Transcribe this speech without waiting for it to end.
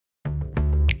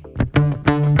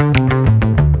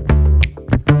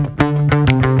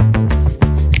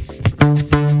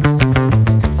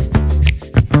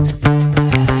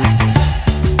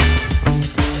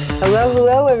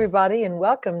everybody, and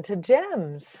welcome to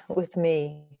Gems with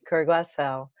me, Kerr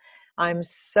Glassell. I'm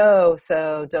so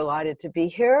delighted to be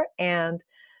here, and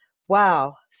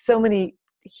wow, so many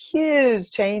huge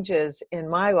changes in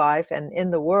my life and in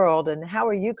the world. And how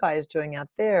are you guys doing out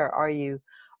there? Are you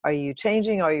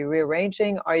changing? Are you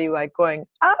rearranging? Are you like going,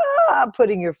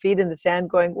 putting your feet in the sand,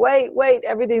 going, wait,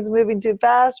 everything's moving too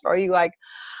fast? Or are you like,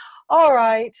 all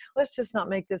right, let's just not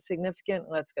make this significant.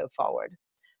 Let's go forward.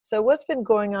 So what's been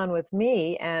going on with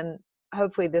me, and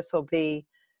hopefully this will be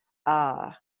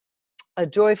uh, a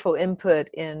joyful input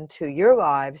into your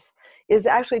lives, is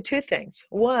actually two things.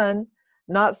 One,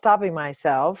 not stopping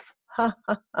myself.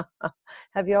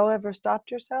 Have y'all ever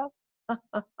stopped yourself?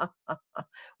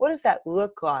 What does that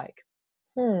look like?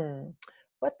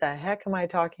 What the heck am I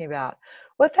talking about?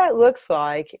 What that looks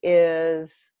like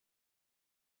is,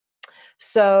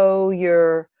 so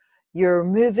you're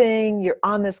moving, you're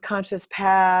on this conscious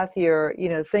path,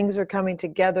 things are coming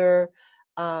together,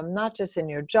 not just in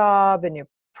your job, in your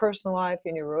personal life,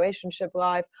 in your relationship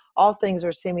life. All things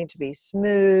are seeming to be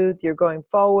smooth. You're going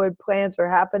forward, plans are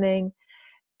happening,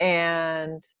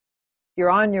 and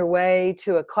you're on your way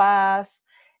to a class,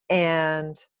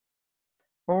 and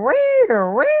in the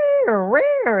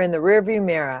rearview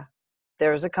mirror,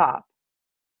 there's a cop,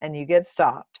 and you get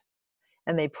stopped.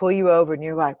 And they pull you over and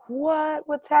you're like,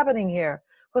 what's happening here?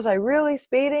 Was I really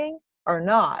speeding or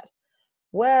not?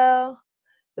 Well,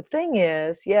 the thing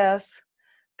is, yes,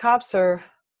 cops are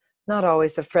not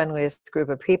always the friendliest group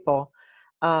of people.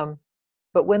 But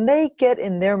when they get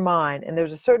in their mind, and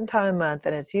there's a certain time of month,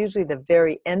 and it's usually the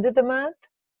very end of the month,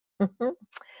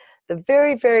 the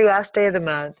very, very last day of the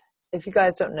month, if you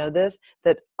guys don't know this,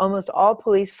 that almost all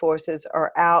police forces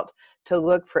are out to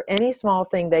look for any small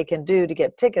thing they can do to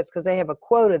get tickets, because they have a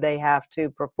quota they have to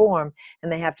perform and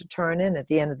they have to turn in at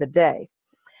the end of the day.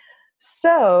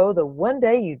 So the one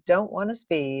day you don't want to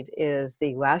speed is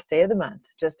the last day of the month.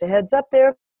 Just a heads up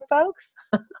there, folks.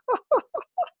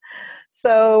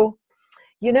 So,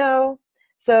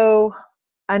 so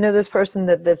I know this person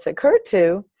that this occurred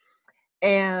to,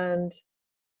 and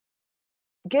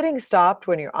getting stopped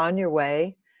when you're on your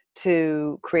way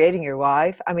to creating your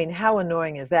life. I mean, how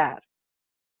annoying is that?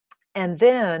 And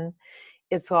then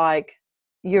it's like,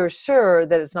 you're sure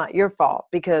that it's not your fault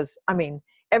because,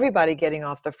 everybody getting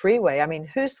off the freeway.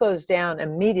 Who slows down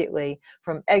immediately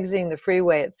from exiting the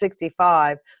freeway at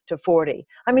 65 to 40?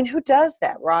 Who does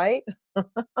that, right?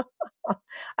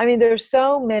 There's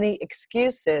so many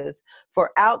excuses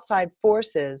for outside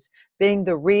forces being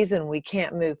the reason we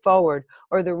can't move forward,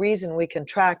 or the reason we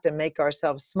contract and make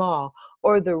ourselves small,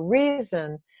 or the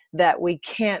reason that we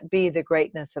can't be the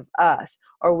greatness of us,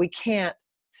 or we can't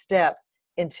step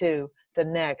into the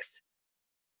next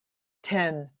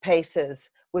 10 paces,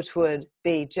 which would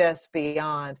be just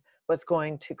beyond what's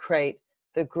going to create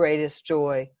the greatest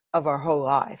joy of our whole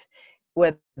life.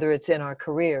 Whether it's in our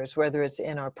careers, whether it's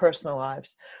in our personal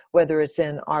lives, whether it's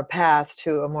in our path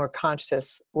to a more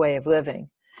conscious way of living.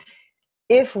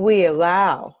 If we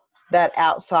allow that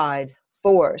outside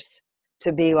force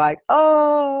to be like,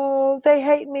 oh, they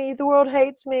hate me, the world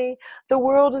hates me, the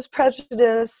world is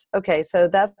prejudiced. Okay, so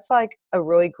that's like a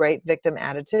really great victim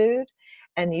attitude.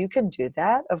 And you can do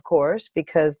that, of course,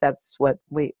 because that's what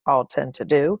we all tend to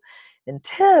do,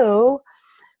 until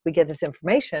we get this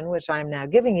information, which I'm now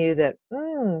giving you, that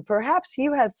perhaps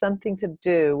you had something to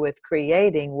do with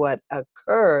creating what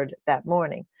occurred that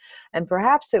morning. And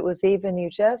perhaps it was even you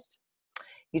just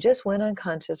went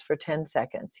unconscious for 10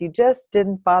 seconds. You just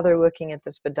didn't bother looking at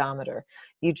the speedometer.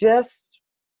 You just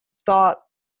thought,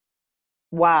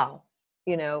 wow,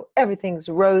 everything's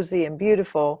rosy and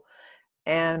beautiful.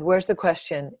 And where's the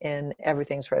question in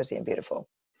everything's rosy and beautiful?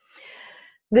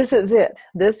 This is it.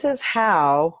 This is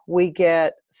how we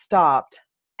get stopped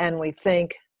and we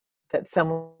think that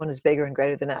someone is bigger and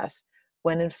greater than us,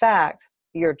 when in fact,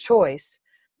 your choice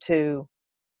to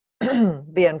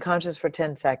be unconscious for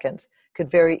 10 seconds could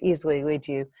very easily lead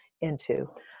you into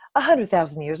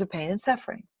 100,000 years of pain and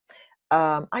suffering.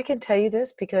 I can tell you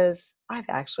this because I've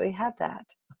actually had that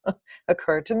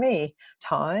occur to me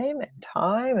time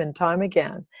and time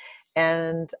again.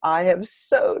 And I have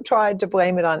so tried to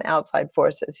blame it on outside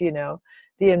forces, the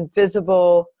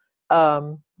invisible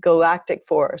galactic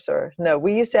force. Or no,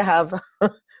 we used to have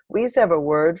a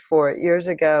word for it years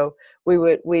ago. We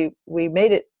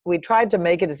tried to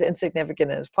make it as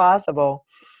insignificant as possible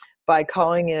by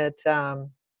calling it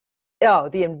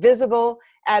the invisible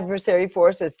adversary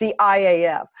forces, the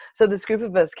IAF. So this group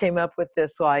of us came up with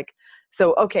this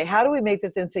okay, how do we make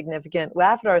this insignificant,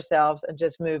 laugh at ourselves, and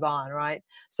just move on, right?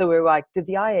 So we're like, did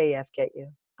the IAF get you?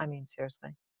 Seriously,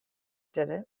 did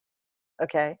it?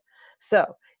 Okay.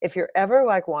 So if you're ever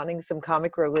like wanting some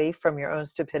comic relief from your own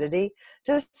stupidity,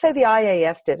 just say the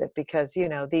IAF did it, because, you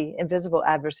know, the invisible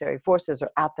adversary forces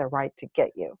are out there right to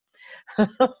get you.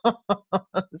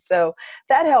 So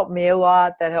that helped me a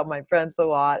lot. That helped my friends a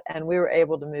lot. And we were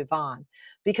able to move on,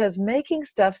 because making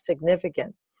stuff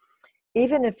significant,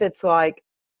 even if it's like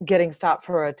getting stopped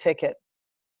for a ticket,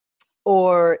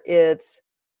 or it's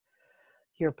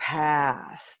your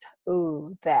past.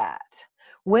 Ooh, that.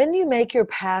 When you make your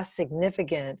past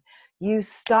significant, you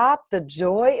stop the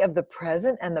joy of the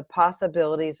present and the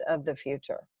possibilities of the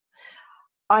future.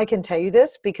 I can tell you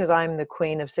this because I'm the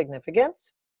queen of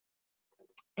significance.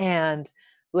 And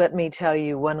let me tell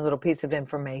you one little piece of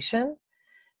information.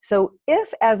 So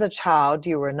if as a child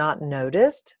you were not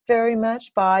noticed very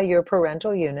much by your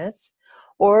parental units,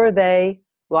 or they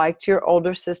liked your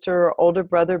older sister or older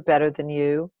brother better than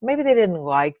you, maybe they didn't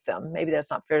like them, maybe that's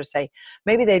not fair to say,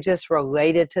 maybe they just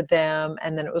related to them,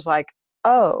 and then it was like,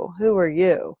 oh, who are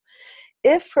you?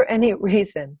 If for any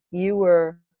reason you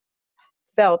were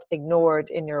felt ignored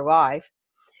in your life,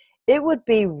 it would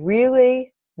be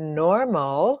really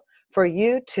normal for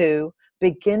you to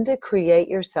begin to create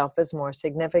yourself as more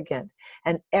significant,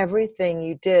 and everything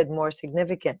you did more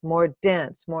significant, more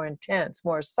dense, more intense,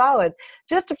 more solid,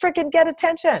 just to freaking get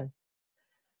attention.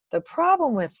 The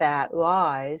problem with that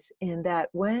lies in that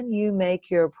when you make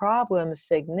your problems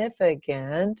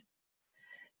significant,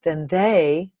 then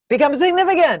they become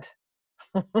significant.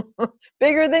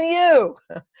 Bigger than you,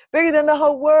 bigger than the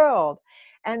whole world.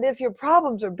 And if your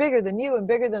problems are bigger than you and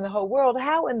bigger than the whole world,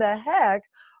 how in the heck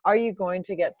are you going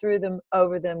to get through them,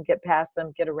 over them, get past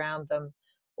them, get around them,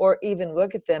 or even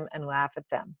look at them and laugh at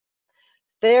them?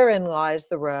 Therein lies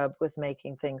the rub with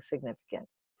making things significant.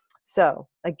 So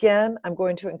again, I'm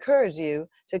going to encourage you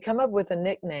to come up with a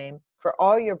nickname for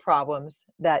all your problems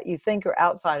that you think are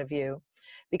outside of you,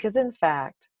 because in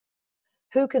fact,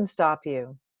 who can stop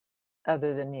you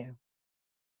other than you?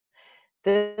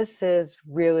 This is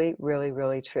really, really,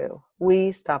 really true.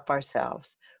 We stop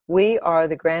ourselves. We are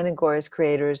the grand and glorious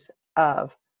creators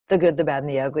of the good, the bad, and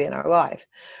the ugly in our life.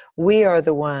 We are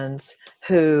the ones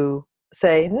who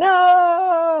say,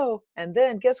 no! And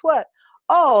then guess what?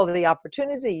 All the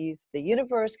opportunities the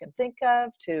universe can think of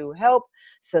to help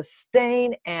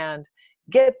sustain and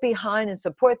get behind and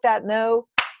support that no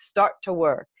start to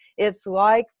work. It's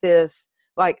like this,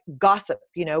 like gossip,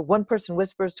 you know, one person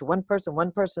whispers to one person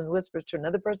whispers to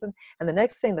another person, and the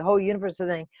next thing the whole universe is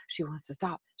saying, she wants to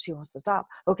stop, she wants to stop.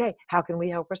 Okay, how can we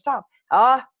help her stop?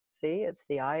 See, it's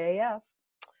the IAF,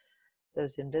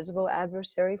 those invisible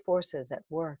adversary forces at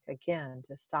work again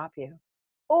to stop you.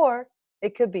 Or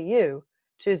it could be you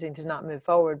choosing to not move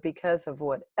forward because of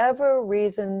whatever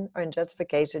reason or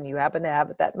justification you happen to have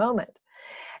at that moment.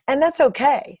 And that's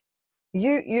okay.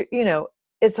 You know,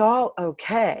 it's all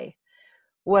okay.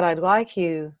 What I'd like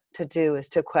you to do is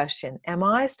to question, am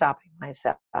I stopping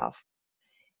myself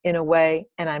in a way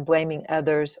and I'm blaming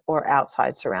others or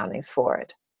outside surroundings for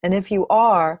it? And if you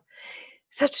are,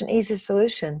 such an easy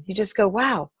solution. You just go,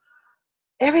 wow,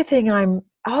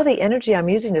 all the energy I'm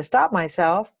using to stop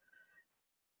myself,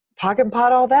 pocket and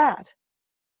pot all that.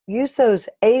 Use those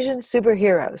Asian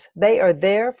superheroes. They are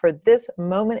there for this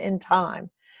moment in time.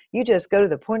 You just go to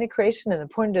the point of creation and the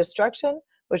point of destruction,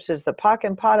 which is the pocket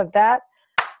and pot of that,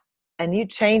 and you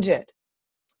change it.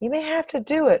 You may have to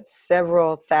do it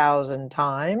several thousand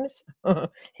times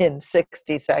in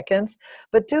 60 seconds,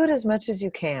 but do it as much as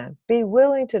you can. Be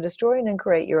willing to destroy and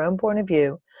create your own point of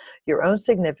view, your own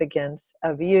significance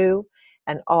of you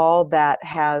and all that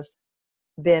has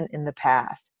been in the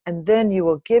past. And then you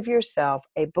will give yourself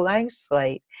a blank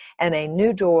slate and a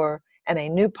new door and a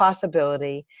new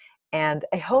possibility and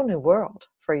a whole new world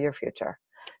for your future.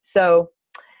 So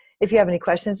if you have any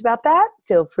questions about that,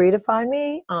 feel free to find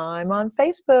me. I'm on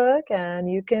Facebook,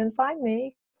 and you can find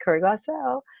me, Curry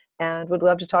Glassell, and would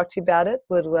love to talk to you about it.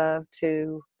 Would love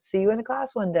to see you in a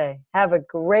class one day. Have a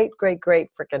great, great, great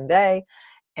freaking day,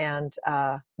 and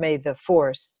may the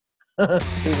force be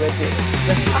with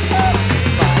you.